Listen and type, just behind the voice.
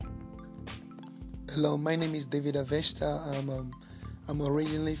Hello, my name is David Avesta. I'm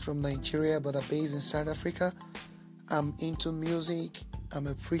originally from Nigeria, but I'm based in South Africa. I'm into music. I'm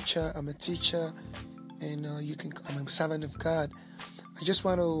a preacher. I'm a teacher, and I'm a servant of God. I just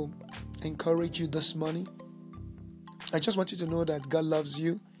want to encourage you this morning. I just want you to know that God loves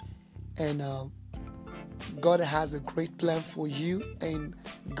you, and God has a great plan for you, and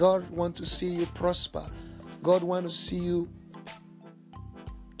God wants to see you prosper. God wants to see you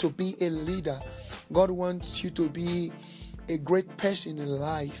to be a leader. God wants you to be a great person in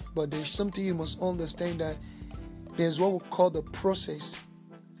life. But there's something you must understand, that there's what we call the process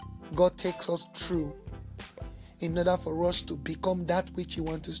God takes us through in order for us to become that which He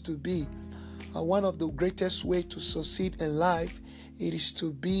wants us to be. One of the greatest ways to succeed in life, it is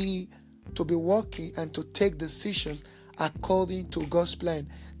to be working and to take decisions according to God's plan.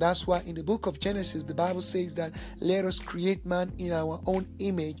 That's why in the book of Genesis, the Bible says that let us create man in our own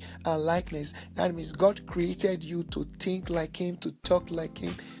image and likeness. That means God created you to think like Him, to talk like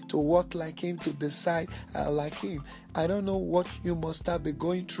Him, to walk like Him, to decide like Him. I don't know what you must have been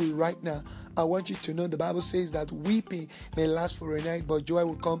going through right now. I want you to know the Bible says that weeping may last for a night, but joy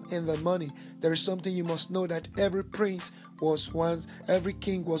will come in the morning. There is something you must know, that every king was once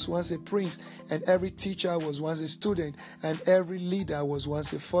a prince, and every teacher was once a student, and every leader was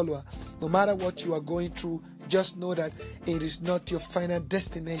once a follower. No matter what you are going through, just know that it is not your final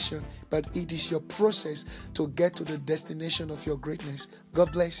destination, but it is your process to get to the destination of your greatness.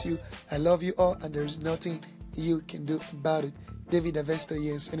 God bless you. I love you all, and there is nothing you can do about it. David Avesta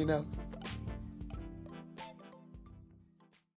here, signing out.